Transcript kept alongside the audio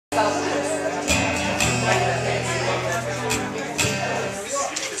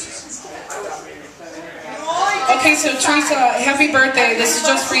Okay, so Teresa, happy birthday. This is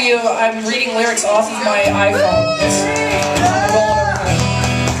just for you. I'm reading lyrics off of my iPhone.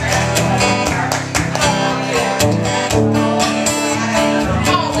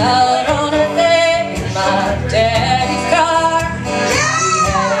 Out on a day in my daddy's car, we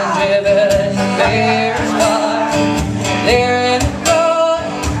hadn't driven very far. There in the road,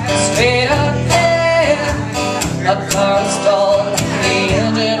 straight ahead, a car stalled, the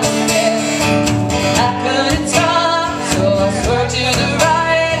engine was dead. I couldn't stop, so I swerved to the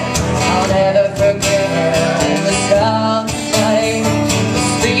right. I'll never forget the sound of light, the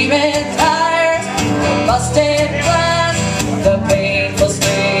screaming tires, the busted glass, the painful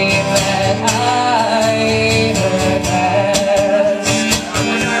scream that I heard last.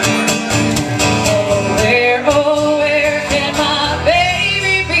 Oh, where can my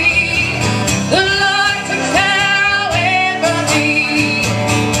baby be? The Lord took her away from me.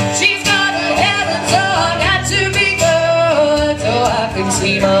 She's gone to heaven, so I got to be good, so I can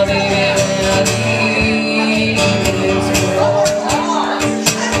see my baby when I leave this world.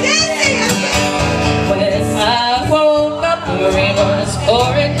 When I woke up, the rain was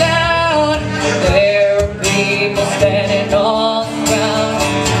pouring down. There were people standing on the ground.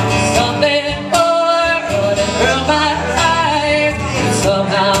 Something more running through my eyes.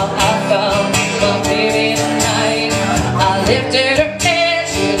 Somehow I found my baby tonight. I lifted her head,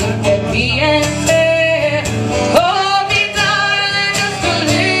 she looked at me and said, "Hold me, darling, just a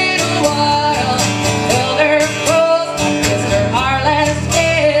little while." Held her close, kissed her heart last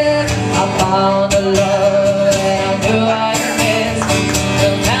kiss. I found the love that I knew I missed.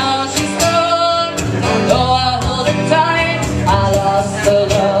 And now she's gone, though I hold her tight. I lost the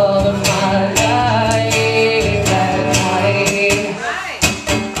love of my life that night.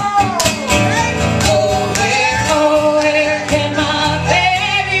 Oh, where can my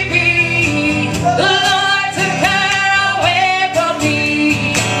baby be? The Lord took her away from me.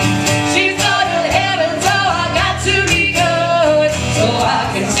 She's gone to heaven, so I got to be good, so I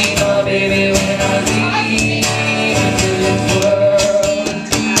can see my baby when I leave this world.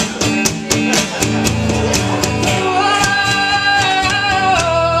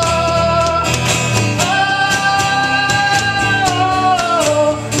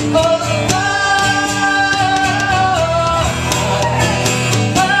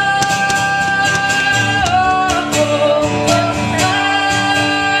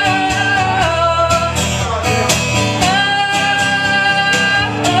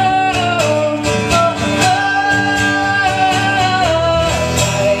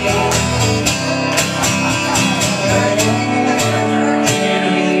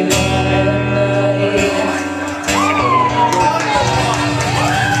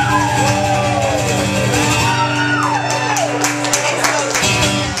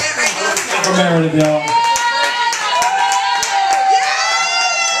 Meredith, y'all.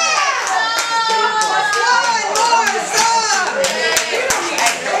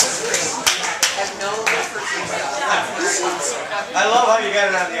 I love how you got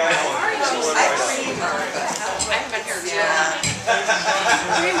it on the iPhone.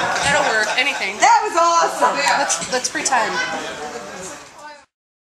 That'll work. Anything. That was awesome. Let's pretend.